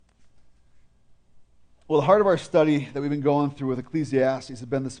Well, the heart of our study that we've been going through with Ecclesiastes has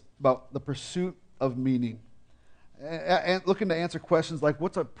been this about the pursuit of meaning. And looking to answer questions like,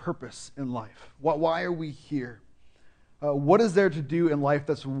 what's our purpose in life? Why are we here? What is there to do in life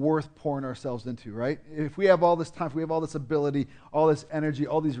that's worth pouring ourselves into, right? If we have all this time, if we have all this ability, all this energy,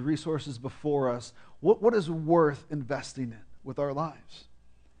 all these resources before us, what is worth investing in with our lives?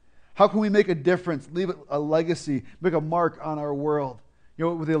 How can we make a difference, leave a legacy, make a mark on our world? You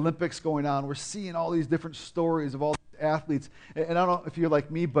know, with the Olympics going on, we're seeing all these different stories of all these athletes. And I don't know if you're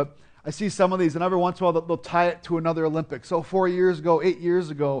like me, but I see some of these, and every once in a while they'll tie it to another Olympics. So 4 years ago, 8 years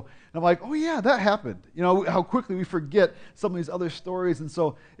ago, and I'm like, oh yeah, that happened. You know, how quickly we forget some of these other stories. And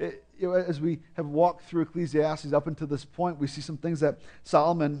so as we have walked through Ecclesiastes up until this point, we see some things that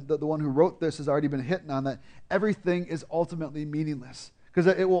Solomon, the one who wrote this, has already been hitting on, that everything is ultimately meaningless because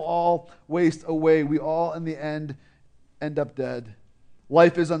it will all waste away. We all, in the end up dead.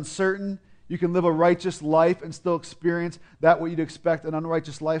 Life is uncertain. You can live a righteous life and still experience that what you'd expect an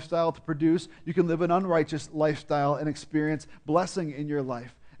unrighteous lifestyle to produce. You can live an unrighteous lifestyle and experience blessing in your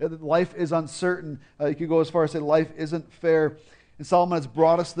life. Life is uncertain. You could go as far as say life isn't fair. And Solomon has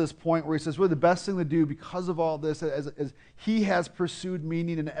brought us to this point where he says, really the best thing to do because of all this, as he has pursued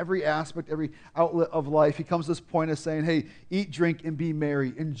meaning in every aspect, every outlet of life, he comes to this point of saying, hey, eat, drink, and be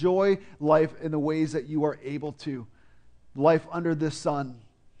merry. Enjoy life in the ways that you are able to. Life under this sun.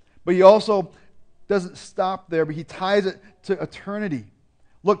 But he also doesn't stop there, but he ties it to eternity.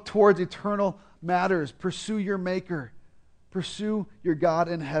 Look towards eternal matters. Pursue your Maker. Pursue your God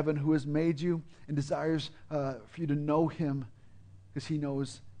in heaven who has made you and desires for you to know him because he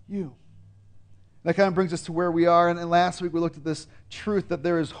knows you. That kind of brings us to where we are. And last week we looked at this truth that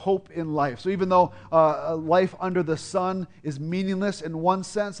there is hope in life. So even though life under the sun is meaningless in one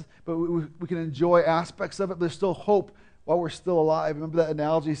sense, but we can enjoy aspects of it, there's still hope while we're still alive. Remember that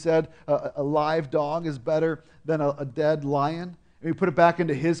analogy said a live dog is better than a dead lion? And we put it back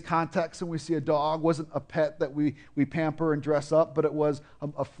into his context and we see a dog wasn't a pet that we pamper and dress up, but it was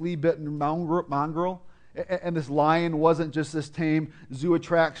a flea-bitten mongrel. And this lion wasn't just this tame zoo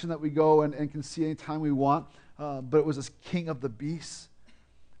attraction that we go and can see anytime we want, but it was this king of the beasts.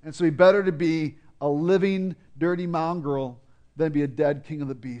 And so it'd be better to be a living, dirty mongrel than be a dead king of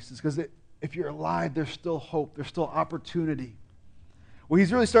the beasts. Because if you're alive, there's still hope. There's still opportunity. Well,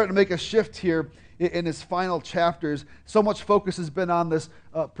 he's really starting to make a shift here in his final chapters. So much focus has been on this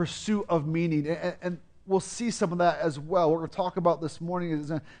pursuit of meaning. And we'll see some of that as well. What we're going to talk about this morning is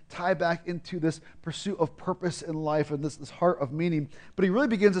going to tie back into this pursuit of purpose in life and this heart of meaning. But he really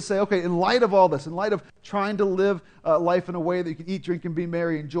begins to say, okay, in light of all this, in light of trying to live life in a way that you can eat, drink, and be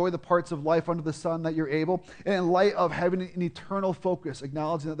merry, enjoy the parts of life under the sun that you're able, and in light of having an eternal focus,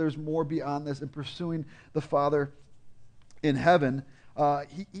 acknowledging that there's more beyond this and pursuing the Father in heaven,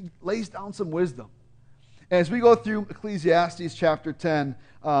 he lays down some wisdom. As we go through Ecclesiastes chapter 10,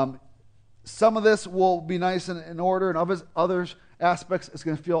 some of this will be nice and in order, and of his other aspects, it's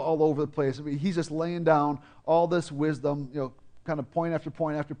going to feel all over the place. I mean, he's just laying down all this wisdom, you know, kind of point after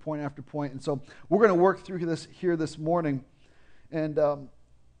point after point after point. And so we're going to work through this here this morning. And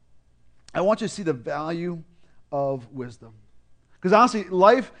I want you to see the value of wisdom. Because honestly,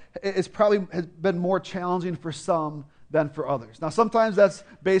 life has been more challenging for some than for others. Now, sometimes that's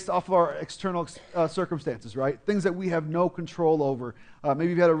based off of our external circumstances, right? Things that we have no control over.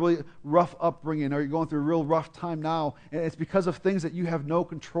 Maybe you've had a really rough upbringing, or you're going through a real rough time now, and it's because of things that you have no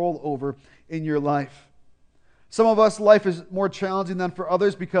control over in your life. Some of us, life is more challenging than for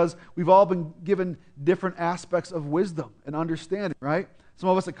others because we've all been given different aspects of wisdom and understanding, right? Some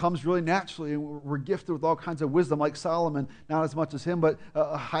of us, it comes really naturally, and we're gifted with all kinds of wisdom, like Solomon, not as much as him, but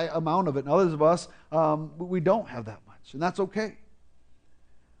a high amount of it. And others of us, we don't have that much, and that's okay.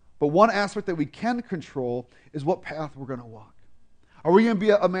 But one aspect that we can control is what path we're going to walk. Are we going to be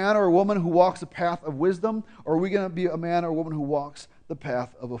a man or a woman who walks the path of wisdom, or are we going to be a man or a woman who walks the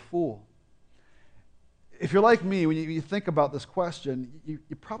path of a fool? If you're like me, when you think about this question,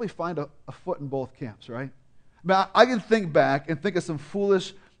 you probably find a foot in both camps, right? I can think back and think of some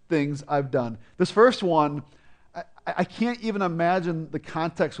foolish things I've done. This first one, I can't even imagine the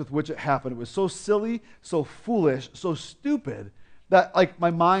context with which it happened. It was so silly, so foolish, so stupid that like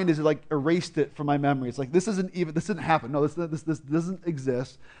my mind is like erased it from my memory. It's like this didn't happen. No, this doesn't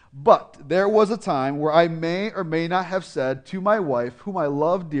exist. But there was a time where I may or may not have said to my wife, whom I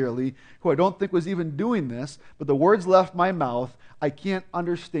love dearly, who I don't think was even doing this, but the words left my mouth, "I can't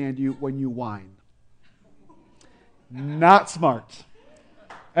understand you when you whine." Not smart.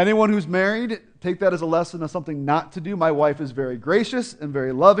 Anyone who's married, take that as a lesson of something not to do. My wife is very gracious and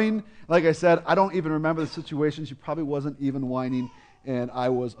very loving. Like I said, I don't even remember the situation. She probably wasn't even whining, and I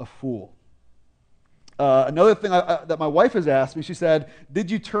was a fool. Another thing that my wife has asked me, she said, did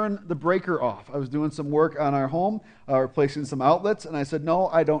you turn the breaker off? I was doing some work on our home, replacing some outlets, and I said, no,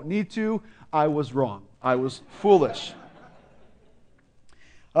 I don't need to. I was wrong. I was foolish.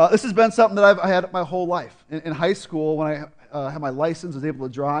 This has been something that I had my whole life. In high school, when I had my license, was able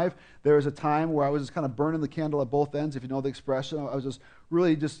to drive, there was a time where I was just kind of burning the candle at both ends, if you know the expression. I was just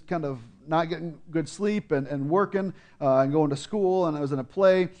really just kind of not getting good sleep and working and going to school, and I was in a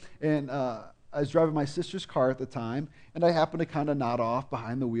play, and I was driving my sister's car at the time, and I happened to kind of nod off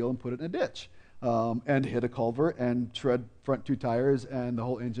behind the wheel and put it in a ditch and hit a culvert and shred front two tires, and the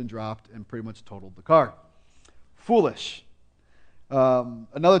whole engine dropped and pretty much totaled the car. Foolish.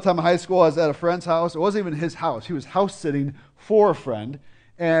 Another time in high school, I was at a friend's house. It wasn't even his house. He was house sitting for a friend.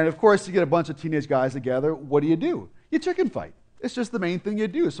 And of course, you get a bunch of teenage guys together. What do? You chicken fight. It's just the main thing you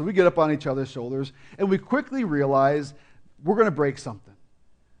do. So we get up on each other's shoulders, and we quickly realize we're going to break something.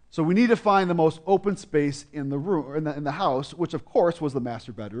 So we need to find the most open space in the room, or in the house, which of course was the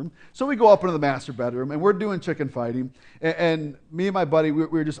master bedroom. So we go up into the master bedroom, and we're doing chicken fighting. And me and my buddy, we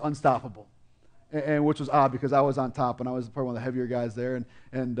were just unstoppable. And which was odd because I was on top and I was probably one of the heavier guys there,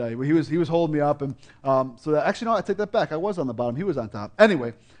 and he was holding me up, and so that, actually no, I take that back. I was on the bottom, he was on top. Anyway,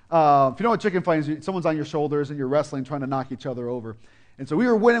 if you know what chicken fighting is, someone's on your shoulders and you're wrestling, trying to knock each other over. And so we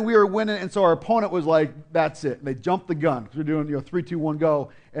were winning, and so our opponent was like, "That's it." And they jumped the gun because we're doing 3, 2, 1, go.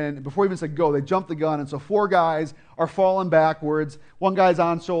 And before we even said go, they jumped the gun, and so 4 guys are falling backwards. One guy's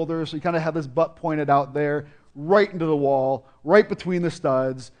on shoulders, so you kind of have this butt pointed out there, right into the wall, right between the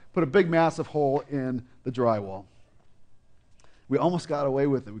studs. Put a big, massive hole in the drywall. We almost got away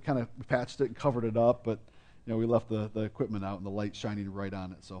with it. We kind of patched it and covered it up, but we left the equipment out and the light shining right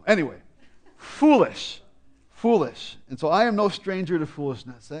on it. So anyway, foolish. And so I am no stranger to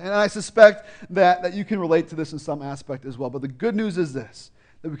foolishness. And I suspect that you can relate to this in some aspect as well. But the good news is this,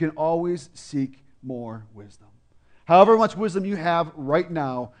 that we can always seek more wisdom. However much wisdom you have right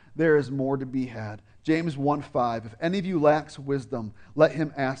now, there is more to be had. James 1:5, if any of you lacks wisdom, let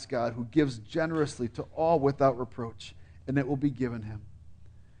him ask God, who gives generously to all without reproach, and it will be given him.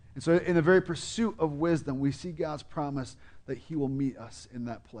 And so in the very pursuit of wisdom, we see God's promise that he will meet us in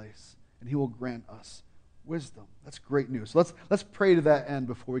that place, and he will grant us wisdom. That's great news. So let's pray to that end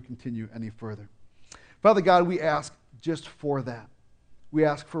before we continue any further. Father God, we ask just for that. We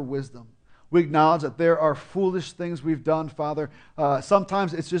ask for wisdom. We acknowledge that there are foolish things we've done, Father.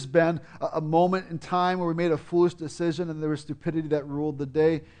 Sometimes it's just been a moment in time where we made a foolish decision and there was stupidity that ruled the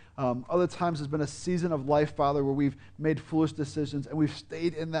day. Other times it's been a season of life, Father, where we've made foolish decisions and we've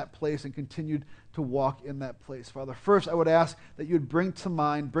stayed in that place and continued to walk in that place, Father. First, I would ask that you would bring to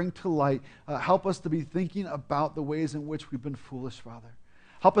mind, bring to light, help us to be thinking about the ways in which we've been foolish, Father.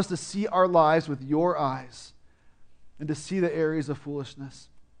 Help us to see our lives with your eyes and to see the areas of foolishness.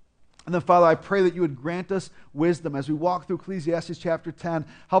 And then, Father, I pray that you would grant us wisdom as we walk through Ecclesiastes chapter 10.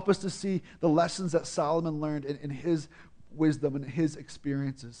 Help us to see the lessons that Solomon learned in his wisdom and his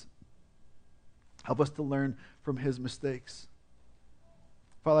experiences. Help us to learn from his mistakes.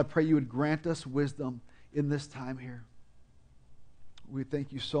 Father, I pray you would grant us wisdom in this time here. We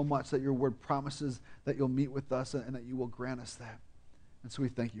thank you so much that your word promises that you'll meet with us and that you will grant us that. And so we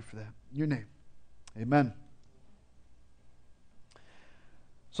thank you for that. In your name, amen.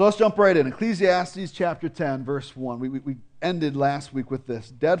 So let's jump right in. Ecclesiastes chapter 10, verse 1. We ended last week with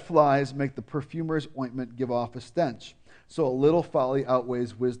this. Dead flies make the perfumer's ointment give off a stench. So a little folly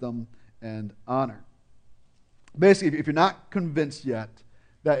outweighs wisdom and honor. Basically, if you're not convinced yet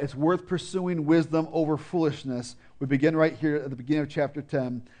that it's worth pursuing wisdom over foolishness, we begin right here at the beginning of chapter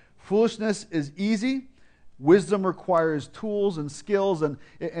 10. Foolishness is easy. Wisdom requires tools and skills and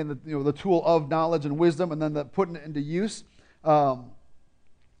the tool of knowledge and wisdom, and then putting it into use.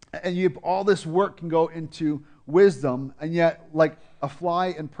 And all this work can go into wisdom, and yet, like a fly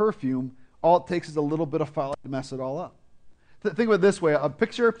in perfume, all it takes is a little bit of folly to mess it all up. Think of it this way.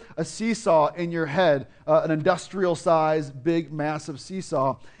 Picture a seesaw in your head, an industrial-sized, big, massive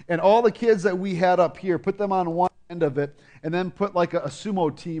seesaw, and all the kids that we had up here, put them on one end of it, and then put like a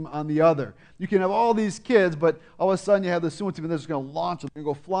sumo team on the other. You can have all these kids, but all of a sudden you have the sumo team, and they're just going to launch them and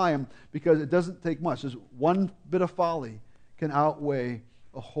go fly them because it doesn't take much. Just one bit of folly can outweigh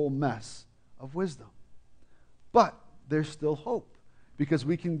a whole mess of wisdom. But there's still hope because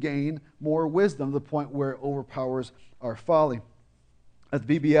we can gain more wisdom to the point where it overpowers our folly. At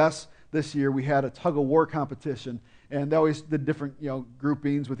VBS this year, we had a tug-of-war competition, and they always did different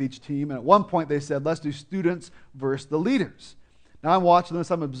groupings with each team. And at one point, they said, let's do students versus the leaders. Now, I'm watching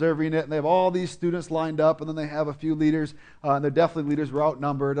this, I'm observing it, and they have all these students lined up, and then they have a few leaders, and they're definitely leaders were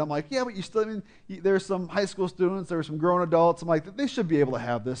outnumbered. I'm like, yeah, but you still, there's some high school students, there's some grown adults. I'm like, they should be able to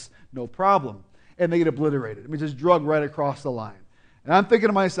have this, no problem. and they get obliterated. I mean, just drug right across the line. And I'm thinking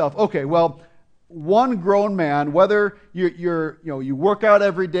to myself, okay, well, one grown man, whether you work out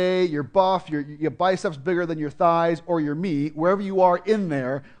every day, you're buff, your biceps bigger than your thighs, or you're me, wherever you are in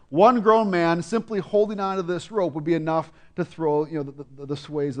there, one grown man simply holding onto this rope would be enough to throw the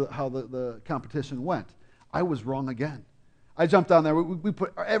sways of how the competition went. I was wrong again. I jumped on there. We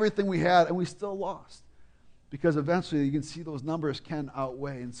put everything we had, and we still lost. Because eventually you can see those numbers can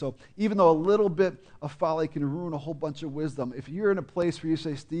outweigh. And so even though a little bit of folly can ruin a whole bunch of wisdom, if you're in a place where you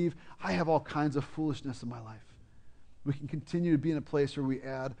say, Steve, I have all kinds of foolishness in my life, we can continue to be in a place where we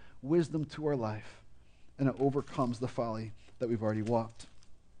add wisdom to our life, and it overcomes the folly that we've already walked.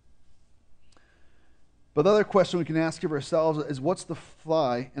 But the other question we can ask of ourselves is, what's the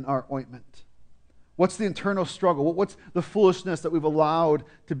fly in our ointment? What's the internal struggle? What's the foolishness that we've allowed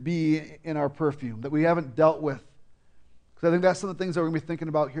to be in our perfume that we haven't dealt with? Because I think that's some of the things that we're going to be thinking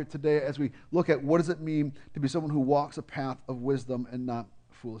about here today as we look at what does it mean to be someone who walks a path of wisdom and not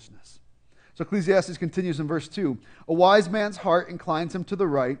foolishness. So Ecclesiastes continues in verse 2. A wise man's heart inclines him to the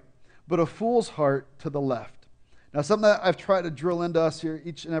right, but a fool's heart to the left. Now, something that I've tried to drill into us here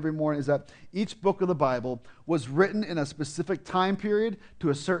each and every morning is that each book of the Bible was written in a specific time period,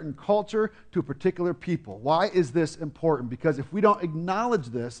 to a certain culture, to a particular people. Why is this important? Because if we don't acknowledge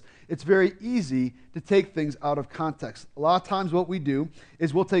this, it's very easy to take things out of context. A lot of times what we do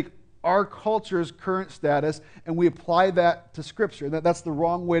is we'll take our culture's current status and we apply that to Scripture. That's the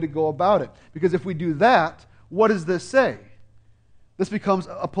wrong way to go about it. Because if we do that, what does this say? This becomes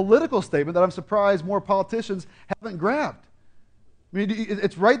a political statement that I'm surprised more politicians haven't grabbed. I mean,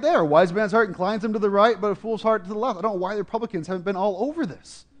 it's right there. A wise man's heart inclines him to the right, but a fool's heart to the left. I don't know why the Republicans haven't been all over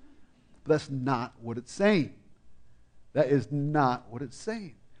this. But that's not what it's saying. That is not what it's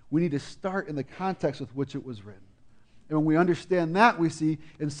saying. We need to start in the context with which it was written. And when we understand that, we see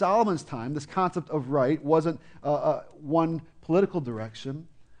in Solomon's time, this concept of right wasn't one political direction,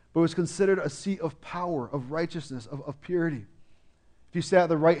 but was considered a seat of power, of righteousness, of purity. If you sat at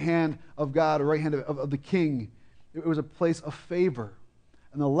the right hand of God or right hand of the king, it was a place of favor.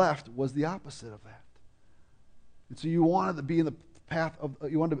 And the left was the opposite of that. And so you wanted to be in the path of,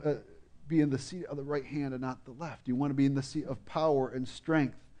 you wanted to be in the seat of the right hand and not the left. You want to be in the seat of power and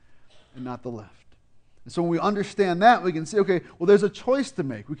strength and not the left. And so when we understand that, we can say, okay, well, there's a choice to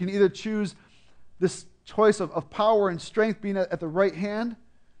make. We can either choose this choice of power and strength being at the right hand,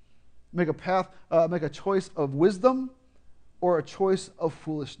 make a choice of wisdom, or a choice of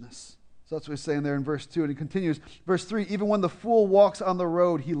foolishness. So that's what he's saying there in verse 2. And he continues, verse 3, even when the fool walks on the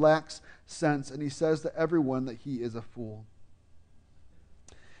road, he lacks sense, and he says to everyone that he is a fool.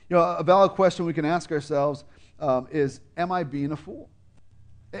 You know, a valid question we can ask ourselves is, am I being a fool?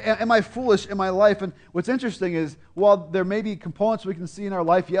 Am I foolish in my life? And what's interesting is, while there may be components we can see in our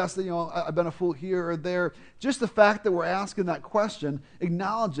life, yes, I've been a fool here or there, just the fact that we're asking that question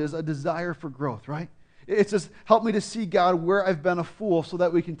acknowledges a desire for growth, right? It's just, help me to see, God, where I've been a fool so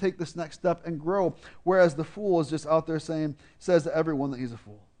that we can take this next step and grow. Whereas the fool is just out there says to everyone that he's a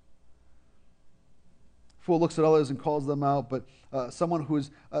fool. Fool looks at others and calls them out, but someone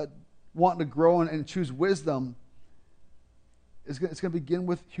who's wanting to grow and choose wisdom, it's going to begin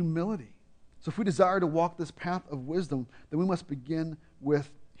with humility. So if we desire to walk this path of wisdom, then we must begin with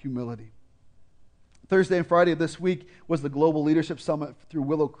humility. Thursday and Friday of this week was the Global Leadership Summit through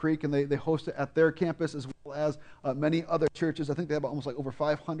Willow Creek, and they host it at their campus as well as many other churches. I think they have almost like over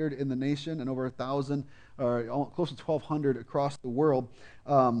 500 in the nation and over 1,000, or close to 1,200 across the world.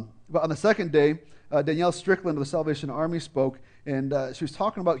 But on the second day, Danielle Strickland of the Salvation Army spoke, and she was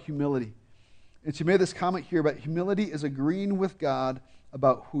talking about humility. And she made this comment here about humility is agreeing with God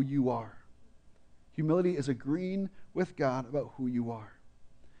about who you are. Humility is agreeing with God about who you are.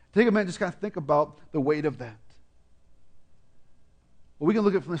 Take a minute and just kind of think about the weight of that. Well, we can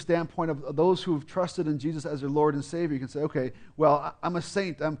look at it from the standpoint of those who have trusted in Jesus as their Lord and Savior. You can say, okay, well, I'm a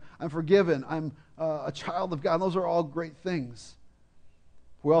saint. I'm forgiven. I'm a child of God. And those are all great things.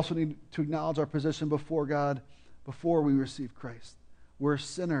 We also need to acknowledge our position before God before we receive Christ. We're a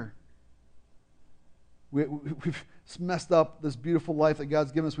sinner. We've messed up this beautiful life that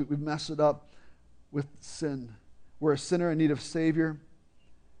God's given us. We've messed it up with sin. We're a sinner in need of Savior.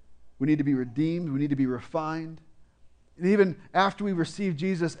 We need to be redeemed. We need to be refined. And even after we receive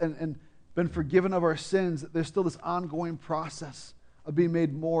Jesus and been forgiven of our sins, there's still this ongoing process of being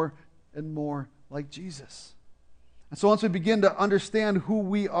made more and more like Jesus. And so once we begin to understand who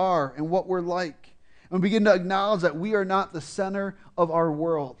we are and what we're like, and we begin to acknowledge that we are not the center of our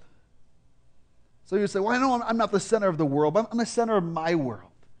world. So you say, well, I know I'm not the center of the world, but I'm the center of my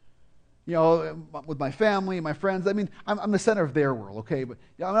world. with my family, my friends. I mean, I'm the center of their world, okay? But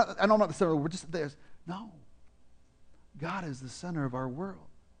I know I'm not the center of the world, we're just theirs. No. God is the center of our world,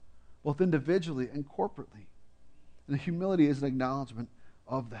 both individually and corporately. And humility is an acknowledgement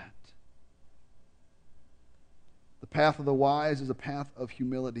of that. The path of the wise is a path of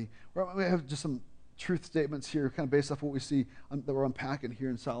humility. We have just some truth statements here, kind of based off what we see that we're unpacking here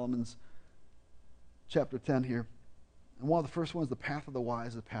in Solomon's chapter 10 here. And one of the first ones, the path of the wise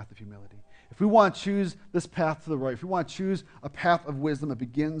is the path of humility. If we want to choose this path to the right, if we want to choose a path of wisdom, it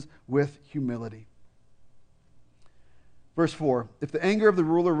begins with humility. Verse 4, if the anger of the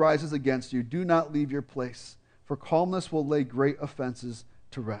ruler rises against you, do not leave your place, for calmness will lay great offenses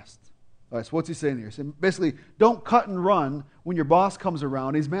to rest. All right, so what's he saying here? He's saying basically, don't cut and run when your boss comes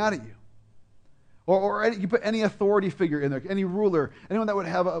around, he's mad at you. Or you put any authority figure in there, any ruler, anyone that would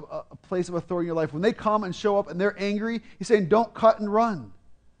have a place of authority in your life. When they come and show up and they're angry, he's saying don't cut and run.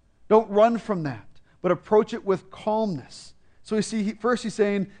 Don't run from that, but approach it with calmness. So we see, first he's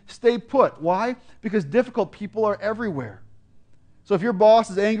saying stay put. Why? Because difficult people are everywhere. So if your boss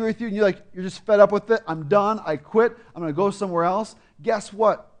is angry with you and you're just fed up with it, I'm done, I quit, I'm going to go somewhere else, guess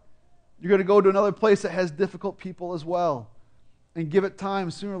what? You're going to go to another place that has difficult people as well. And give it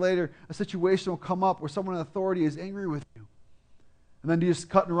time. Sooner or later, a situation will come up where someone in authority is angry with you. And then do you just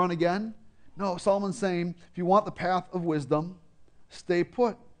cut and run again? No, Solomon's saying, if you want the path of wisdom, stay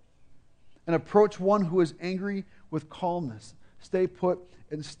put. And approach one who is angry with calmness. Stay put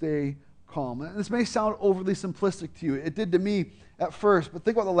and stay calm. And this may sound overly simplistic to you. It did to me at first. But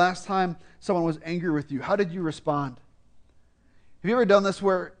think about the last time someone was angry with you. How did you respond? Have you ever done this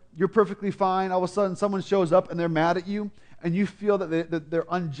where you're perfectly fine, all of a sudden someone shows up and they're mad at you, and you feel that they're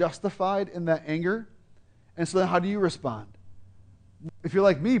unjustified in that anger? And so then how do you respond? If you're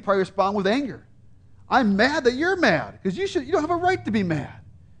like me, you probably respond with anger. I'm mad that you're mad, because you don't have a right to be mad.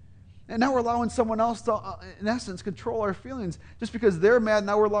 And now we're allowing someone else to, in essence, control our feelings. Just because they're mad,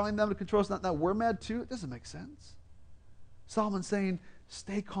 now we're allowing them to control us. Now we're mad too? It doesn't make sense. Solomon's saying,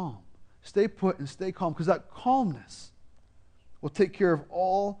 stay calm. Stay put and stay calm, because that calmness will take care of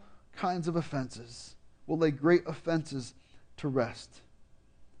all kinds of offenses, will lay great offenses to rest.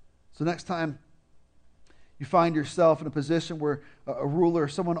 So next time you find yourself in a position where a ruler or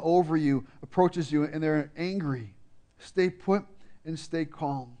someone over you approaches you and they're angry, stay put and stay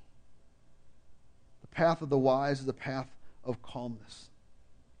calm. The path of the wise is the path of calmness.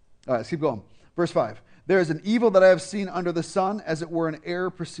 All right, let's keep going. Verse 5. There is an evil that I have seen under the sun, as it were an error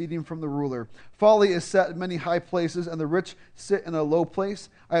proceeding from the ruler. Folly is set in many high places, and the rich sit in a low place.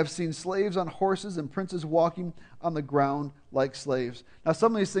 I have seen slaves on horses and princes walking on the ground like slaves. Now,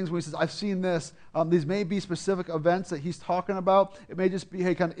 some of these things, when he says, I've seen this, these may be specific events that he's talking about. It may just be,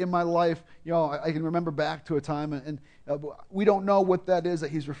 hey, kind of in my life, I can remember back to a time, and we don't know what that is that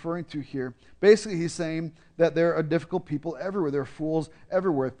he's referring to here. Basically, he's saying that there are difficult people everywhere. There are fools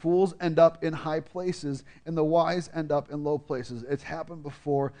everywhere. Fools end up in high places, and the wise end up in low places. It's happened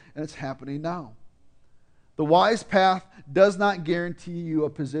before, and it's happening now. The wise path does not guarantee you a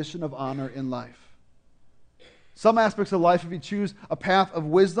position of honor in life. Some aspects of life, if you choose a path of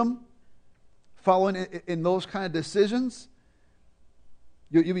wisdom, following in those kind of decisions,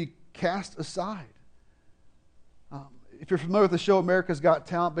 you'll be cast aside. If you're familiar with the show America's Got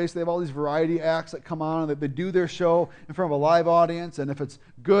Talent, basically they have all these variety acts that come on, and they do their show in front of a live audience, and if it's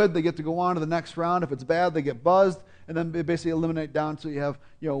good, they get to go on to the next round. If it's bad, they get buzzed, and then they basically eliminate down until you have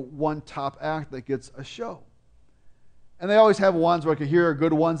one top act that gets a show. And they always have ones where here are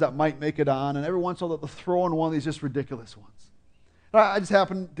good ones that might make it on, and every once in a while they'll throw in one of these just ridiculous ones. I just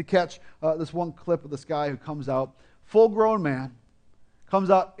happened to catch this one clip of this guy who comes out, full-grown man, comes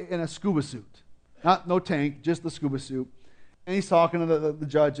out in a scuba suit. No tank, just the scuba suit. And he's talking to the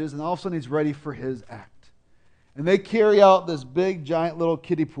judges, and all of a sudden he's ready for his act. And they carry out this big, giant little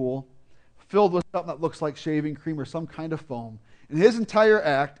kiddie pool filled with something that looks like shaving cream or some kind of foam. And his entire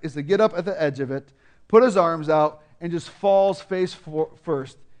act is to get up at the edge of it, put his arms out, and just falls face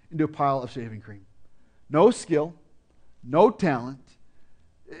first into a pile of shaving cream. No skill, no talent.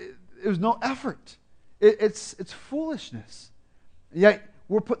 It was no effort. It's foolishness. And yet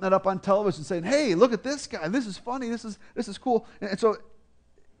we're putting that up on television saying, hey, look at this guy. This is funny. This is cool. And so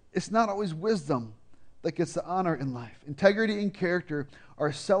it's not always wisdom that gets the honor in life. Integrity and character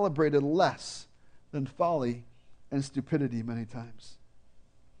are celebrated less than folly and stupidity many times.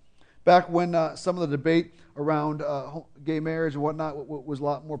 Back when some of the debate around gay marriage and whatnot was a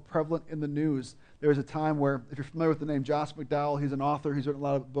lot more prevalent in the news, there was a time where, if you're familiar with the name Josh McDowell, he's an author, he's written a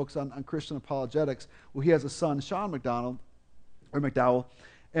lot of books on Christian apologetics. Well, he has a son, Sean McDowell,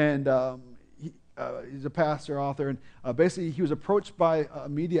 and he's a pastor, author, and basically he was approached by a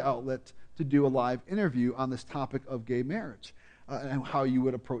media outlet to do a live interview on this topic of gay marriage and how you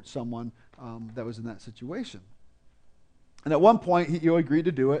would approach someone that was in that situation. And at one point, he agreed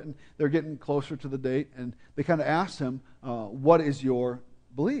to do it, and they're getting closer to the date, and they kind of asked him, what is your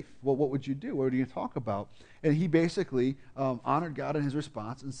belief? What would you do? What are you going to talk about? And he basically honored God in his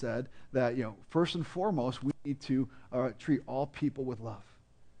response and said that, first and foremost, we need to treat all people with love.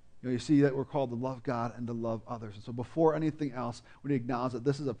 You see that we're called to love God and to love others. And so before anything else, we need to acknowledge that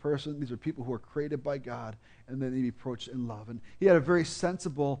this is a person, these are people who are created by God, and they need to be approached in love. And he had a very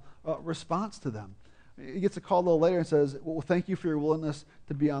sensible response to them. He gets a call a little later and says, well, thank you for your willingness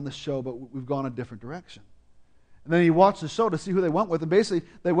to be on the show, but we've gone a different direction. And then he watched the show to see who they went with, and basically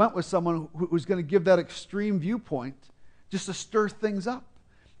they went with someone who was going to give that extreme viewpoint just to stir things up.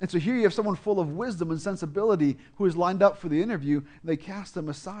 And so here you have someone full of wisdom and sensibility who is lined up for the interview, and they cast him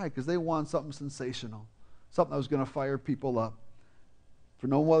aside because they wanted something sensational, something that was going to fire people up for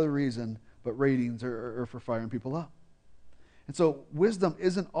no other reason but ratings or for firing people up. And so wisdom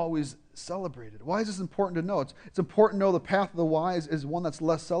isn't always celebrated. Why is this important to know? It's important to know the path of the wise is one that's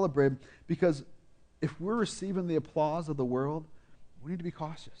less celebrated, because if we're receiving the applause of the world, we need to be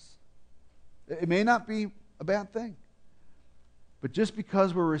cautious. It may not be a bad thing, but just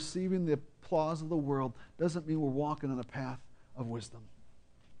because we're receiving the applause of the world doesn't mean we're walking on a path of wisdom.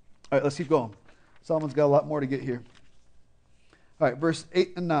 All right, let's keep going. Solomon's got a lot more to get here. All right, verse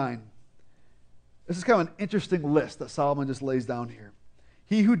 8 and 9. This is kind of an interesting list that Solomon just lays down here.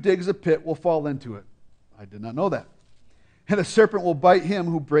 He who digs a pit will fall into it. I did not know that. And a serpent will bite him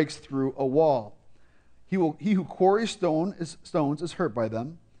who breaks through a wall. He who quarries stones is hurt by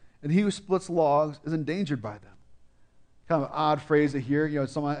them, and he who splits logs is endangered by them. Kind of an odd phrase here. I'm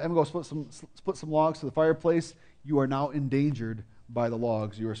going to go split some logs to the fireplace. You are now endangered by the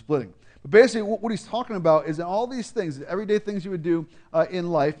logs you are splitting. But basically, what he's talking about is in all these things, the everyday things you would do in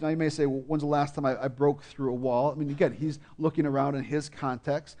life. Now, you may say, well, when's the last time I broke through a wall? I mean, again, he's looking around in his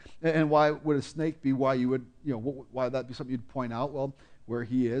context. And why would a snake be why you would, why would that be something you'd point out? Well, where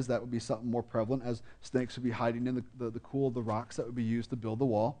he is, that would be something more prevalent, as snakes would be hiding in the cool of the rocks that would be used to build the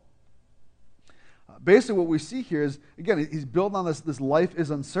wall. Basically, what we see here is, again, he's building on this life is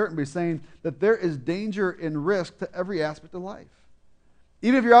uncertain, but he's saying that there is danger and risk to every aspect of life.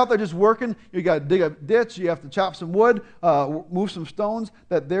 Even if you're out there just working, you got to dig a ditch, you have to chop some wood, move some stones,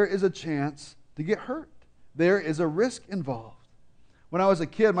 that there is a chance to get hurt. There is a risk involved. When I was a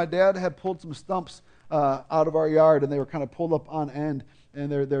kid, my dad had pulled some stumps out of our yard, and they were kind of pulled up on end,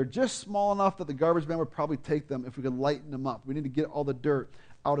 and they're just small enough that the garbage man would probably take them if we could lighten them up. We need to get all the dirt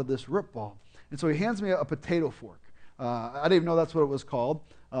out of this root ball. And so he hands me a potato fork. I didn't even know that's what it was called.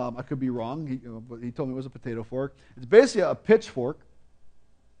 I could be wrong, but he told me it was a potato fork. It's basically a pitchfork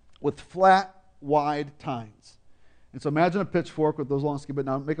with flat, wide tines. And so imagine a pitchfork with those long skinny, but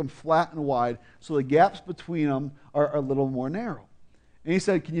now make them flat and wide so the gaps between them are a little more narrow. And he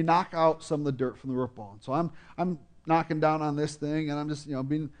said, can you knock out some of the dirt from the root ball? And so I'm knocking down on this thing, and I'm just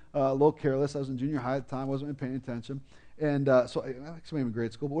being a little careless. I was in junior high at the time, wasn't really paying attention. And so actually maybe in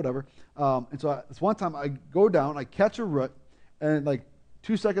grade school, but whatever. And so this one time I go down, I catch a root, and like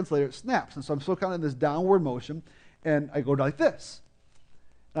 2 seconds later it snaps. And so I'm still kind of in this downward motion, and I go like this.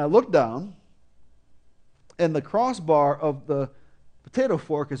 And I look down, and the crossbar of the potato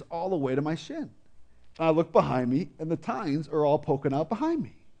fork is all the way to my shin. And I look behind me, and the tines are all poking out behind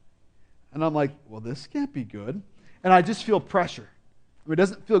me. And I'm like, well, this can't be good. And I just feel pressure. I mean, it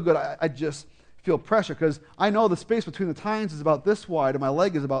doesn't feel good. I just feel pressure because I know the space between the tines is about this wide, and my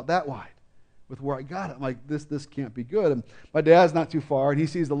leg is about that wide with where I got it. I'm like, this can't be good. And my dad's not too far, and he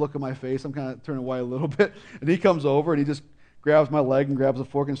sees the look on my face. I'm kind of turning white a little bit. And he comes over, and he just grabs my leg and grabs the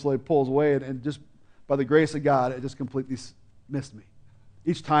fork and slowly pulls away, and just by the grace of God, it just completely missed me.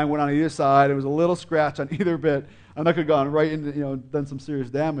 Each time went on either side. It was a little scratch on either bit. I'm not going to go on right into, done some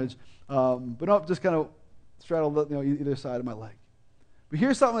serious damage. But no, just kind of straddled either side of my leg. But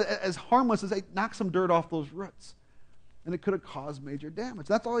here's something as harmless as they knock some dirt off those roots. And it could have caused major damage.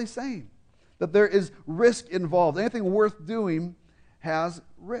 That's all he's saying. That there is risk involved. Anything worth doing has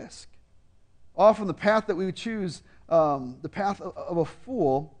risk. Often the path that we choose, the path of a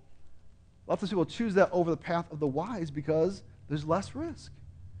fool, lots of people choose that over the path of the wise because there's less risk.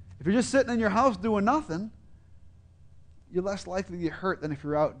 If you're just sitting in your house doing nothing, you're less likely to get hurt than if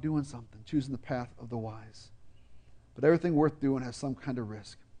you're out doing something, choosing the path of the wise. But everything worth doing has some kind of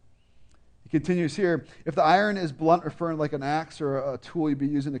risk. He continues here, if the iron is blunt, referring like an axe or a tool you'd be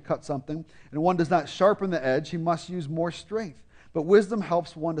using to cut something, and one does not sharpen the edge, he must use more strength. But wisdom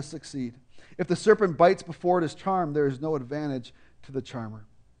helps one to succeed. If the serpent bites before it is charmed, there is no advantage to the charmer.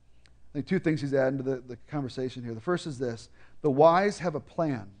 I think two things he's adding to the conversation here. The first is this. The wise have a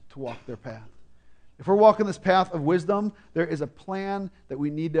plan to walk their path. If we're walking this path of wisdom, there is a plan that we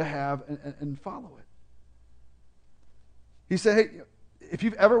need to have and follow it. He said, hey, if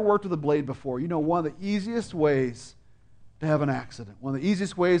you've ever worked with a blade before, you know one of the easiest ways to have an accident, one of the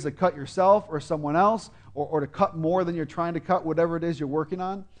easiest ways to cut yourself or someone else, or to cut more than you're trying to cut, whatever it is you're working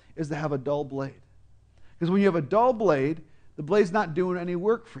on, is to have a dull blade. Because when you have a dull blade, the blade's not doing any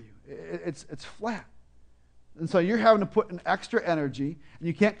work for you. It's flat. And so you're having to put an extra energy, and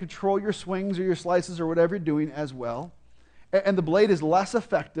you can't control your swings or your slices or whatever you're doing as well. And the blade is less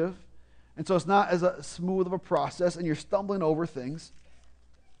effective, and so it's not as smooth of a process, and you're stumbling over things.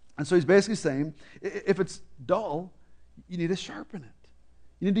 And so he's basically saying, if it's dull, you need to sharpen it.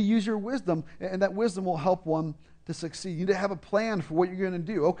 You need to use your wisdom, and that wisdom will help one to succeed. You need to have a plan for what you're going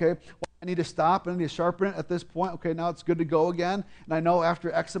to do. Okay, well, I need to stop, and I need to sharpen it at this point. Okay, now it's good to go again. And I know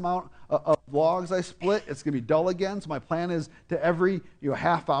after X amount of logs I split, it's going to be dull again. So my plan is to every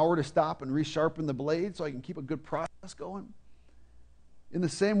half hour to stop and resharpen the blade so I can keep a good process going. In the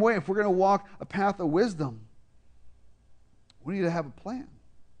same way, if we're going to walk a path of wisdom, we need to have a plan.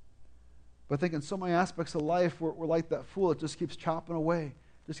 But I think in so many aspects of life, we're like that fool that just keeps chopping away,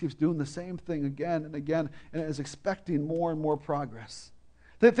 just keeps doing the same thing again and again, and is expecting more and more progress.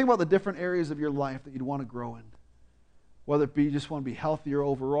 Think about the different areas of your life that you'd want to grow in. Whether it be you just want to be healthier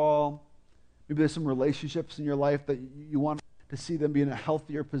overall, maybe there's some relationships in your life that you want to see them be in a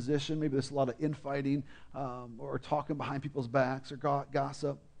healthier position. Maybe there's a lot of infighting or talking behind people's backs or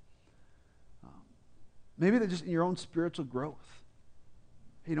gossip. Maybe they're just in your own spiritual growth.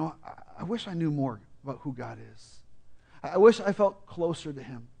 I wish I knew more about who God is. I wish I felt closer to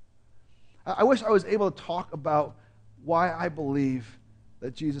him. I wish I was able to talk about why I believe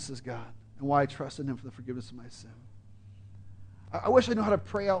that Jesus is God and why I trust in him for the forgiveness of my sin. I wish I knew how to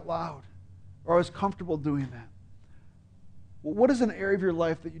pray out loud, or I was comfortable doing that. Well, what is an area of your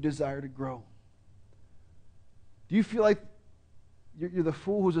life that you desire to grow? Do you feel like you're the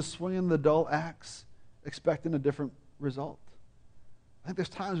fool who's just swinging the dull axe, expecting a different result? I think there's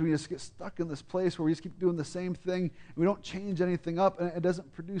times when we just get stuck in this place where we just keep doing the same thing, and we don't change anything up, and it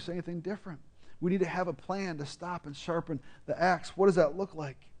doesn't produce anything different. We need to have a plan to stop and sharpen the axe. What does that look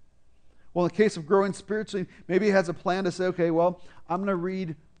like? Well, in the case of growing spiritually, maybe he has a plan to say, okay, well, I'm going to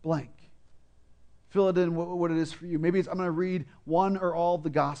read blank. Fill it in what it is for you. Maybe I'm going to read one or all of the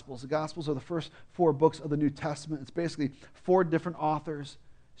Gospels. The Gospels are the first 4 books of the New Testament. It's basically 4 different authors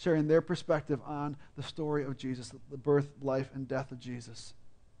sharing their perspective on the story of Jesus, the birth, life, and death of Jesus.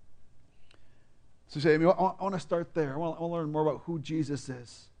 So you say, I want to start there. I want to learn more about who Jesus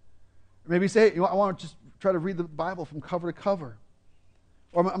is. Or maybe you say, I want to just try to read the Bible from cover to cover.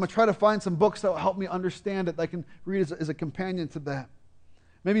 Or I'm going to try to find some books that will help me understand it that I can read as a companion to that.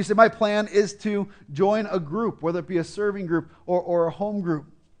 Maybe you say, my plan is to join a group, whether it be a serving group or a home group.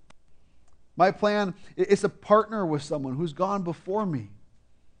 My plan is to partner with someone who's gone before me,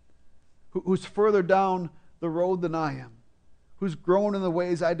 who's further down the road than I am, who's grown in the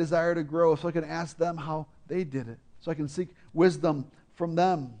ways I desire to grow, so I can ask them how they did it, so I can seek wisdom from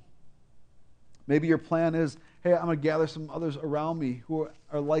them. Maybe your plan is, hey, I'm going to gather some others around me who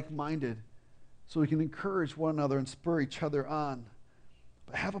are like-minded so we can encourage one another and spur each other on.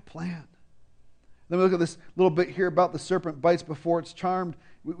 But have a plan. Then we look at this little bit here about the serpent bites before it's charmed.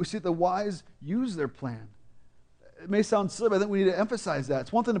 We see that the wise use their plan. It may sound silly, but I think we need to emphasize that.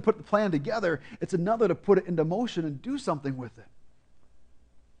 It's one thing to put the plan together. It's another to put it into motion and do something with it.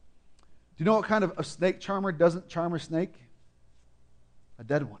 Do you know what kind of a snake charmer doesn't charm a snake? A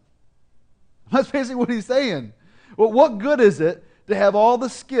dead one. That's basically what he's saying. Well, what good is it to have all the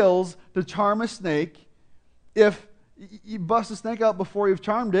skills to charm a snake if you bust a snake out before you've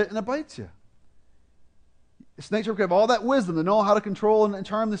charmed it and it bites you? The snake charmer can have all that wisdom to know how to control and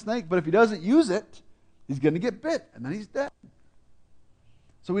charm the snake, but if he doesn't use it, he's going to get bit, and then he's dead.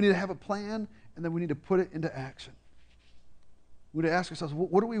 So we need to have a plan, and then we need to put it into action. We need to ask ourselves,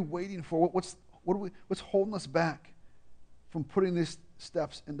 what are we waiting for? What's holding us back from putting these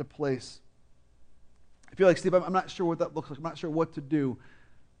steps into place? I feel like, Steve, I'm not sure what that looks like. I'm not sure what to do.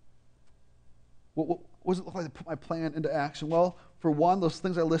 What does it look like to put my plan into action? Well, for one, those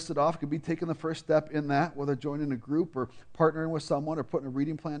things I listed off could be taking the first step in that, whether joining a group or partnering with someone or putting a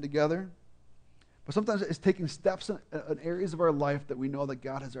reading plan together. But sometimes it's taking steps in areas of our life that we know that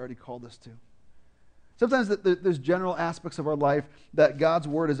God has already called us to. Sometimes there's general aspects of our life that God's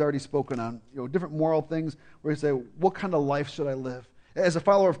word has already spoken on. Different moral things where you say, what kind of life should I live? As a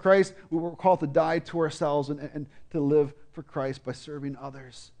follower of Christ, we were called to die to ourselves and to live for Christ by serving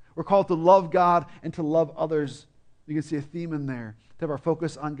others. We're called to love God and to love others. You can see a theme in there, to have our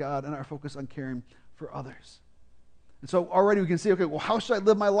focus on God and our focus on caring for others. And so already we can see, okay, well, how should I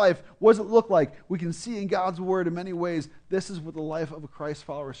live my life? What does it look like? We can see in God's word in many ways, this is what the life of a Christ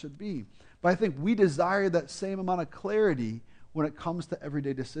follower should be. But I think we desire that same amount of clarity when it comes to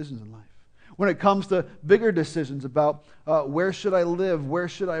everyday decisions in life. When it comes to bigger decisions about where should I live, where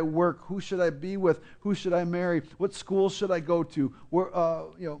should I work, who should I be with, who should I marry, what school should I go to, where,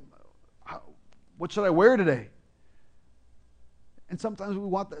 what should I wear today? And sometimes we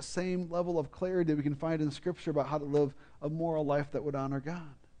want that same level of clarity we can find in Scripture about how to live a moral life that would honor God.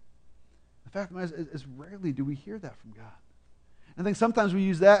 The fact of the matter is rarely do we hear that from God. I think sometimes we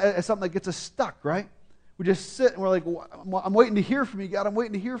use that as something that gets us stuck, right? We just sit and we're like, well, I'm waiting to hear from you, God. I'm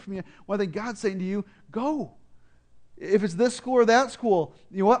waiting to hear from you. Well, I think God's saying to you, go. If it's this school or that school,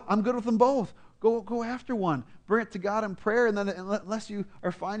 you know what? I'm good with them both. Go after one. Bring it to God in prayer, and then unless you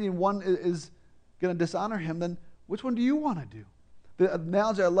are finding one is going to dishonor him, then which one do you want to do? The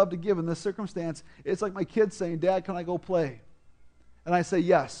analogy I love to give in this circumstance, it's like my kids saying, Dad, can I go play? And I say,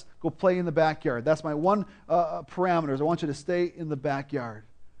 yes, go play in the backyard. That's my one parameters. I want you to stay in the backyard.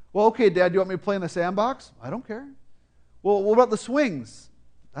 Well, okay, Dad, do you want me to play in the sandbox? I don't care. Well, what about the swings?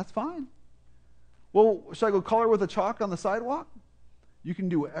 That's fine. Well, should I go color with a chalk on the sidewalk? You can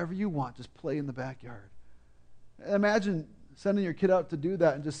do whatever you want. Just play in the backyard. Imagine sending your kid out to do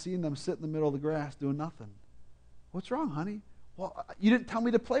that and just seeing them sit in the middle of the grass doing nothing. What's wrong, honey? Well, you didn't tell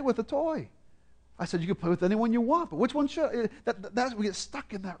me to play with a toy. I said you could play with anyone you want, but which one should? That's we get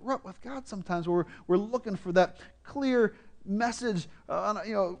stuck in that rut with God sometimes, where we're looking for that clear message. We want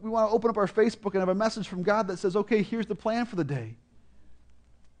to open up our Facebook and have a message from God that says, okay, here's the plan for the day.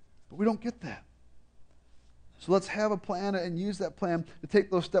 But we don't get that. So let's have a plan and use that plan to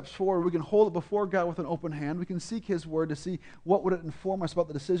take those steps forward. We can hold it before God with an open hand. We can seek His word to see what would it inform us about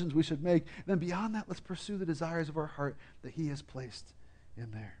the decisions we should make. And then beyond that, let's pursue the desires of our heart that He has placed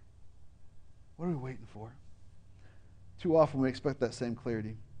in there. What are we waiting for? Too often we expect that same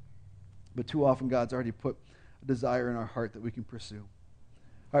clarity. But too often God's already put a desire in our heart that we can pursue.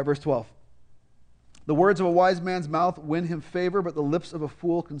 All right, verse 12. The words of a wise man's mouth win him favor, but the lips of a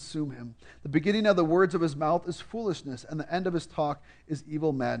fool consume him. The beginning of the words of his mouth is foolishness, and the end of his talk is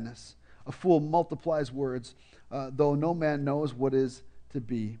evil madness. A fool multiplies words, though no man knows what is to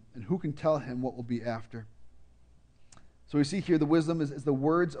be, and who can tell him what will be after? So we see here the wisdom is the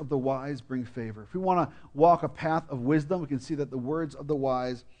words of the wise bring favor. If we want to walk a path of wisdom, we can see that the words of the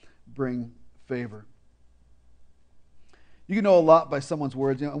wise bring favor. You can know a lot by someone's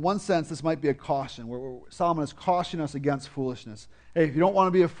words. In one sense, this might be a caution, where Solomon is cautioning us against foolishness. Hey, if you don't want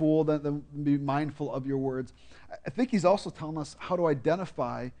to be a fool, then be mindful of your words. I think he's also telling us how to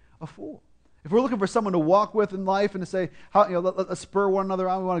identify a fool. If we're looking for someone to walk with in life and to say, let's spur one another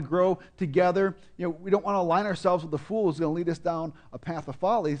on, we want to grow together, we don't want to align ourselves with the fool who's going to lead us down a path of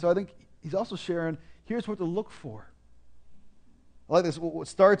folly. So I think he's also sharing, here's what to look for. I like this. What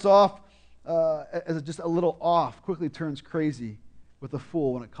starts off as just a little off quickly turns crazy with a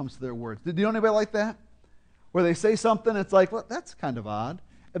fool when it comes to their words. Do you know anybody like that? Where they say something, it's like, well, that's kind of odd.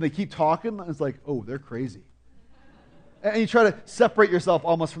 And they keep talking, and it's like, oh, they're crazy. And you try to separate yourself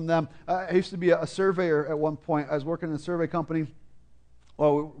almost from them. I used to be a surveyor at one point. I was working in a survey company,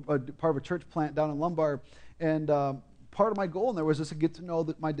 part of a church plant down in Lombard. And part of my goal in there was just to get to know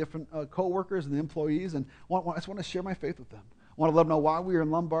my different co-workers and the employees. And I just want to share my faith with them. I want to let them know why we were in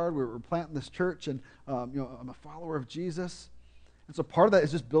Lombard. We were planting this church, and I'm a follower of Jesus. And so part of that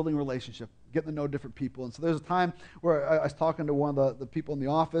is just building a relationship, getting to know different people. And so there's a time where I was talking to one of the people in the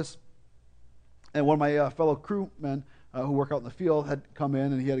office, and one of my fellow crewmen who work out in the field had come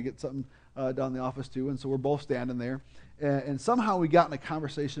in, and he had to get something done in the office too. And so we're both standing there, and somehow we got in a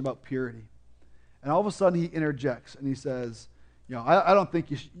conversation about purity. And all of a sudden he interjects, and he says, I don't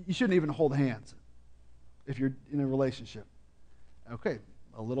think you shouldn't even hold hands if you're in a relationship. Okay,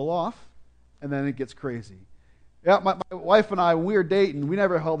 a little off, and then it gets crazy. Yeah, my wife and I, when we were dating, we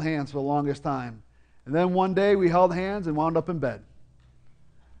never held hands for the longest time. And then one day we held hands and wound up in bed.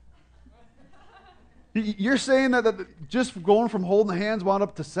 You're saying that just going from holding hands wound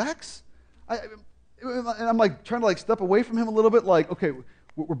up to sex? And I'm like trying to step away from him a little bit, like, okay,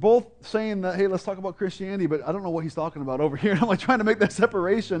 we're both saying that, hey, let's talk about Christianity, but I don't know what he's talking about over here. And I'm like trying to make that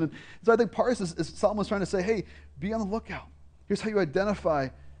separation. And so I think part of this is Solomon's trying to say, hey, be on the lookout. Here's how you identify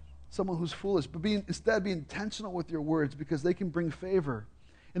someone who's foolish, but instead be intentional with your words because they can bring favor.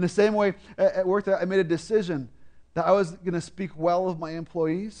 In the same way, at work, I made a decision that I was going to speak well of my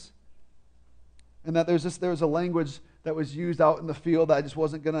employees, and that there was a language that was used out in the field that I just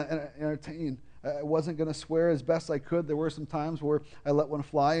wasn't going to entertain. I wasn't going to swear as best I could. There were some times where I let one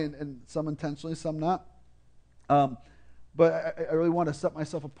fly, and some intentionally, some not. But I really want to set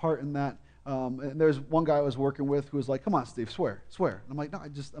myself apart in that And there's one guy I was working with who was like, come on, Steve, swear. And I'm like, no,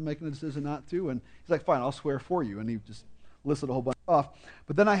 I'm making a decision not to. And he's like, fine, I'll swear for you. And he just listed a whole bunch off.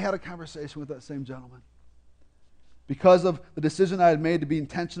 But then I had a conversation with that same gentleman. Because of the decision I had made to be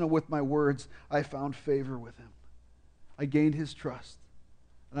intentional with my words, I found favor with him. I gained his trust.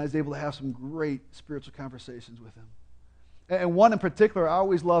 And I was able to have some great spiritual conversations with him. And one in particular I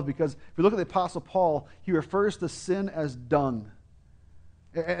always love, because if you look at the Apostle Paul, he refers to sin as dung.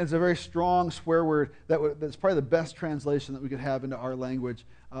 And it's a very strong swear word that's probably the best translation that we could have into our language.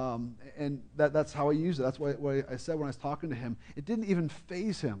 And that's how I use it. That's what I said when I was talking to him. It didn't even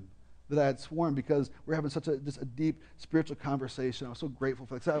faze him that I had sworn, because we're having such just a deep spiritual conversation. I was so grateful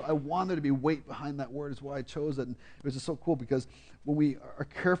for it. I wanted there to be weight behind that word. Is why I chose it. And it was just so cool, because when we are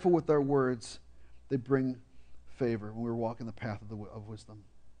careful with our words, they bring favor when we're walking the path of wisdom.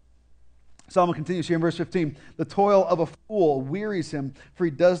 Solomon continues here in verse 15. The toil of a fool wearies him, for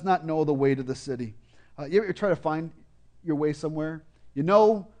he does not know the way to the city. You ever try to find your way somewhere? You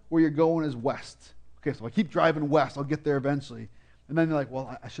know where you're going is west. Okay, so I keep driving west. I'll get there eventually. And then you're like,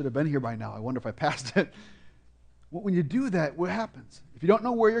 well, I should have been here by now. I wonder if I passed it. When you do that, what happens? If you don't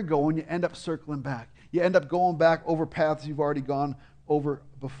know where you're going, you end up circling back. You end up going back over paths you've already gone over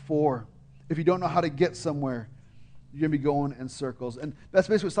before. If you don't know how to get somewhere, you're going to be going in circles. And that's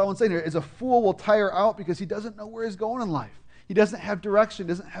basically what Solomon's saying here, is a fool will tire out because he doesn't know where he's going in life. He doesn't have direction,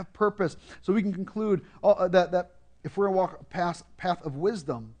 doesn't have purpose. So we can conclude that if we're going to walk a path of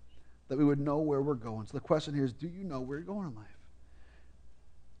wisdom, that we would know where we're going. So the question here is, do you know where you're going in life?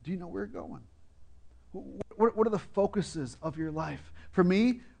 Do you know where you're going? What are the focuses of your life? For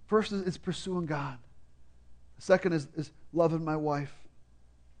me, first is pursuing God. Second is loving my wife.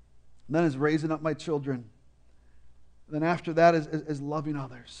 And then is raising up my children. And then after that is loving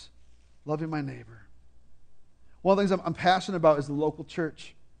others, loving my neighbor. One of the things I'm passionate about is the local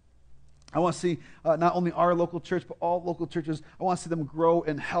church. I want to see not only our local church, but all local churches. I want to see them grow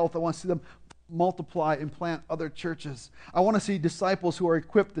in health. I want to see them multiply and plant other churches. I want to see disciples who are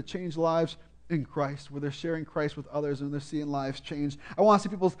equipped to change lives in Christ, where they're sharing Christ with others and they're seeing lives change. I want to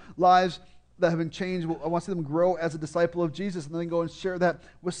see people's lives that have been changed. I want to see them grow as a disciple of Jesus and then go and share that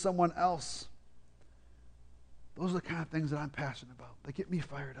with someone else. Those are the kind of things that I'm passionate about. They get me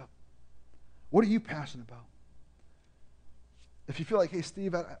fired up. What are you passionate about? If you feel like, hey,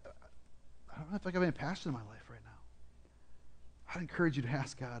 Steve, I don't know if I have any passion in my life right now, I'd encourage you to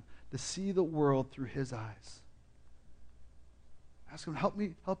ask God to see the world through His eyes. Ask Him, help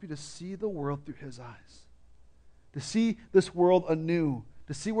you to see the world through His eyes. To see this world anew.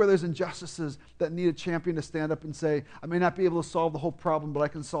 To see where there's injustices that need a champion to stand up and say, I may not be able to solve the whole problem, but I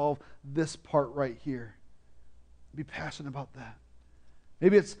can solve this part right here. Be passionate about that.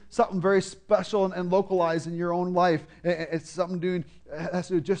 Maybe it's something very special and localized in your own life. It's something it has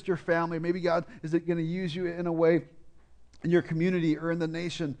to do with just your family. Maybe God is going to use you in a way in your community or in the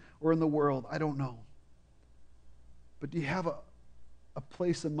nation or in the world. I don't know. But do you have a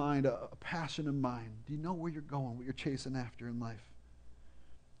place in mind, a passion in mind? Do you know where you're going, what you're chasing after in life?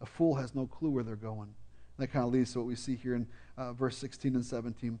 A fool has no clue where they're going. And that kind of leads to what we see here in verse 16 and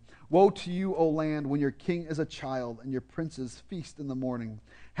 17. Woe to you, O land, when your king is a child and your princes feast in the morning.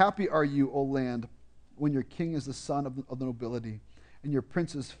 Happy are you, O land, when your king is the son of the nobility, and your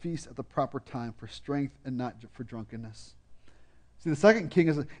princes feast at the proper time for strength and not for drunkenness. See, the second king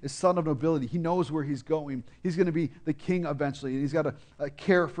is son of nobility. He knows where he's going. He's going to be the king eventually, and he's got to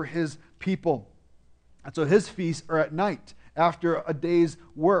care for his people. And so his feasts are at night. After a day's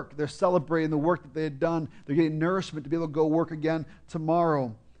work, they're celebrating the work that they had done. They're getting nourishment to be able to go work again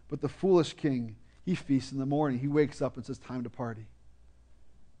tomorrow. But the foolish king, he feasts in the morning. He wakes up and says, time to party.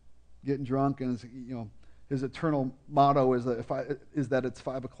 Getting drunk, and his eternal motto is that it's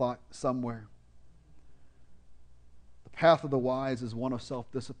 5 o'clock somewhere. The path of the wise is one of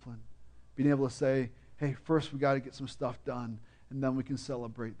self-discipline. Being able to say, hey, first we got to get some stuff done, and then we can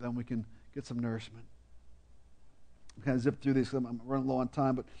celebrate. Then we can get some nourishment. I'm kind of zip through these because I'm running low on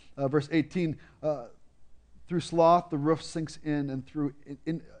time. But verse 18, through sloth the roof sinks in,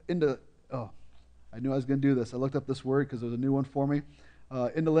 and into I knew I was going to do this. I looked up this word because there's a new one for me.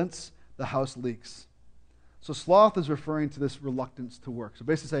 Indolence, the house leaks. So sloth is referring to this reluctance to work. So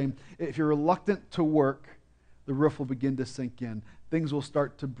basically saying, if you're reluctant to work, the roof will begin to sink in. Things will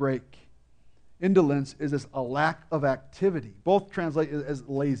start to break. Indolence is a lack of activity. Both translate as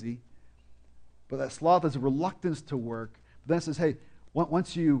lazy. But that sloth is a reluctance to work. But then it says, hey,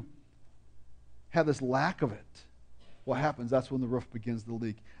 once you have this lack of it, what happens? That's when the roof begins to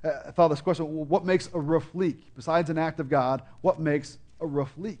leak. I thought this question, well, what makes a roof leak? Besides an act of God, what makes a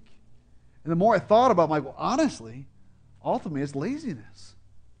roof leak? And the more I thought about it, I'm like, well, honestly, ultimately, it's laziness.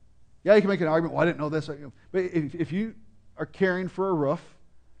 Yeah, you can make an argument, well, I didn't know this. But if you are caring for a roof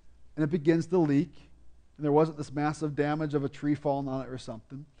and it begins to leak, and there wasn't this massive damage of a tree falling on it or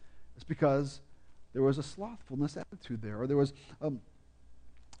something, it's because there was a slothfulness attitude there, or there was an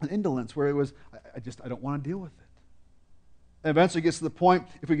indolence where it was, I don't want to deal with it. And eventually it gets to the point,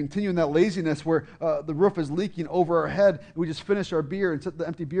 if we continue in that laziness where the roof is leaking over our head, and we just finish our beer and set the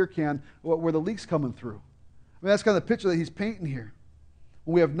empty beer can where the leak's coming through. I mean, that's kind of the picture that he's painting here.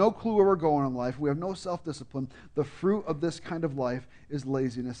 When we have no clue where we're going in life, we have no self-discipline, the fruit of this kind of life is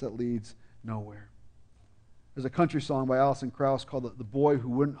laziness that leads nowhere. There's a country song by Alison Krauss called The Boy Who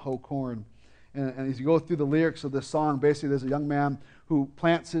Wouldn't Hoe Corn. And as you go through the lyrics of this song, basically there's a young man who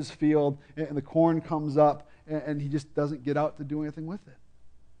plants his field, and the corn comes up, and he just doesn't get out to do anything with it.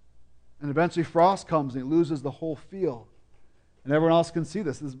 And eventually frost comes, and he loses the whole field. And everyone else can see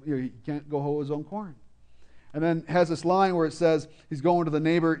this. He can't go hoe his own corn. And then has this line where it says, he's going to the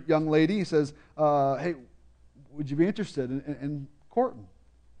neighbor young lady. He says, hey, would you be interested in courting?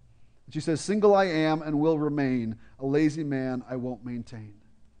 And she says, single I am and will remain. A lazy man I won't maintain.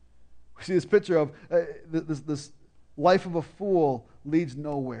 We see this picture of this life of a fool leads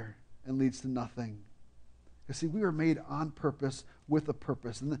nowhere and leads to nothing. You see, we were made on purpose with a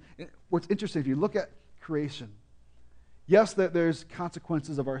purpose. And what's interesting, if you look at creation, yes, there's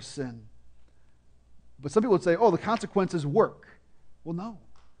consequences of our sin. But some people would say, oh, the consequences work. Well, no.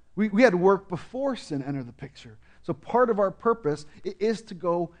 We had work before sin entered the picture. So part of our purpose is to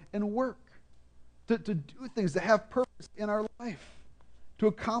go and work, to do things, to have purpose in our life, to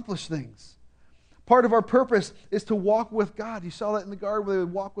accomplish things. Part of our purpose is to walk with God. You saw that in the garden where they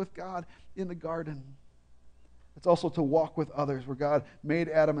would walk with God in the garden. It's also to walk with others, where God made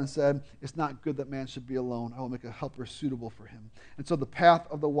Adam and said, it's not good that man should be alone. I will make a helper suitable for him. And so the path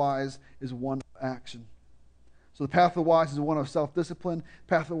of the wise is one of action. So the path of the wise is one of self-discipline. The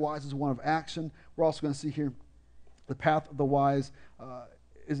path of the wise is one of action. We're also going to see here the path of the wise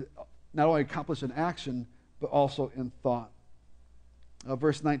is not only accomplished in action, but also in thought.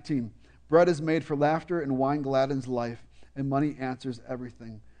 Verse 19, bread is made for laughter and wine gladdens life, and money answers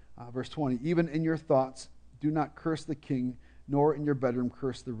everything. Verse 20, even in your thoughts, do not curse the king, nor in your bedroom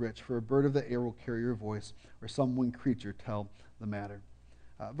curse the rich, for a bird of the air will carry your voice, or some winged creature tell the matter.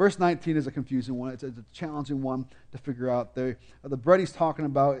 Verse 19 is a confusing one. It's a challenging one to figure out. The bread he's talking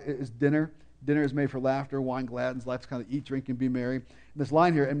about is dinner. Dinner is made for laughter, wine gladdens life. It's kind of eat, drink, and be merry. And this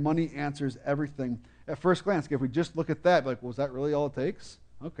line here, and money answers everything. At first glance, if we just look at that, like, well, is that really all it takes?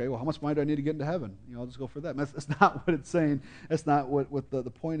 Okay, well, how much money do I need to get into heaven? I'll just go for that. That's not what it's saying. That's not what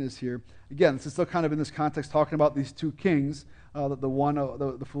the point is here. Again, this is still kind of in this context talking about these two kings,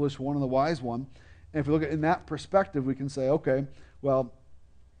 the foolish one and the wise one. And if we look at it in that perspective, we can say, okay, well,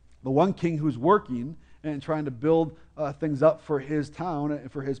 the one king who's working and trying to build things up for his town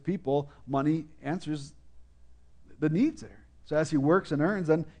and for his people, money answers the needs there. So as he works and earns,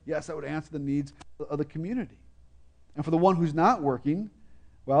 then yes, that would answer the needs of the community. And for the one who's not working,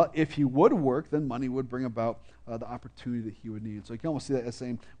 well, if he would work, then money would bring about the opportunity that he would need. So you can almost see that as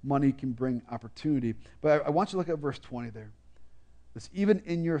saying money can bring opportunity. But I want you to look at verse 20 there. This, even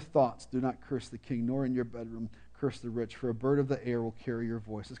in your thoughts, do not curse the king, nor in your bedroom curse the rich, for a bird of the air will carry your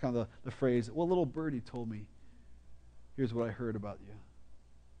voice. It's kind of the phrase, well, a little birdie told me, here's what I heard about you.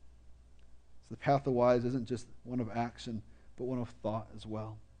 So the path of the wise isn't just one of action, but one of thought as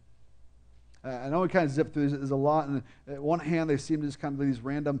well. I know we kind of zip through. There's a lot. And on one hand, they seem to just kind of these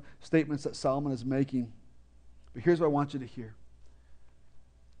random statements that Solomon is making. But here's what I want you to hear.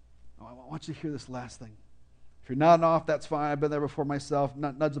 I want you to hear this last thing. If you're nodding off, that's fine. I've been there before myself.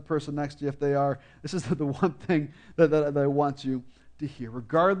 Nudge the person next to you if they are. This is the one thing that I want you to hear.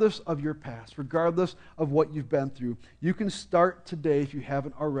 Regardless of your past, regardless of what you've been through, you can start today if you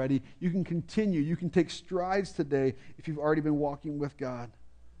haven't already. You can continue. You can take strides today if you've already been walking with God,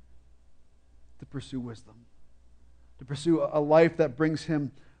 to pursue wisdom, to pursue a life that brings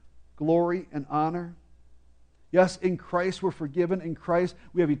him glory and honor. Yes, in Christ we're forgiven. In Christ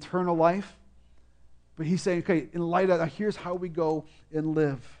we have eternal life. But he's saying, okay, in light of that, here's how we go and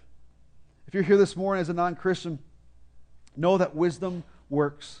live. If you're here this morning as a non-Christian, know that wisdom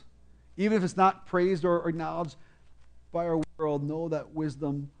works. Even if it's not praised or acknowledged by our world, know that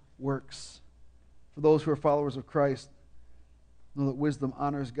wisdom works. For those who are followers of Christ, know that wisdom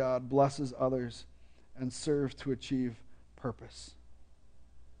honors God, blesses others, and serves to achieve purpose.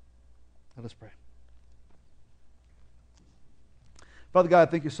 Let us pray. Father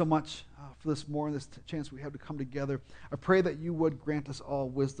God, thank you so much for this morning, this chance we have to come together. I pray that you would grant us all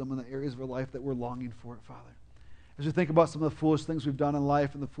wisdom in the areas of our life that we're longing for it, Father. As we think about some of the foolish things we've done in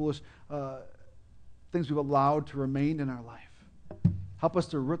life and the foolish things we've allowed to remain in our life, Help us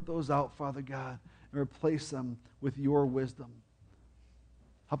to root those out, Father God, and replace them with your wisdom.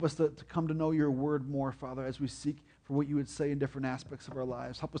 Help us to come to know your word more, Father, as we seek for what you would say in different aspects of our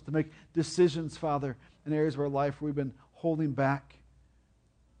lives. Help us to make decisions, Father, in areas of our life where we've been holding back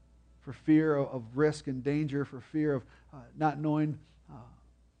for fear of risk and danger, for fear of not knowing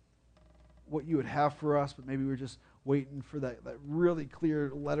what you would have for us, but maybe we're just waiting for that really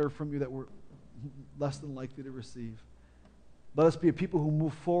clear letter from you that we're less than likely to receive. Let us be a people who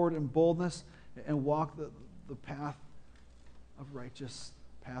move forward in boldness and walk the path of righteous,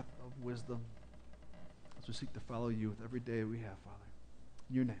 path of wisdom, as we seek to follow you with every day we have, Father.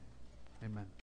 In your name, amen.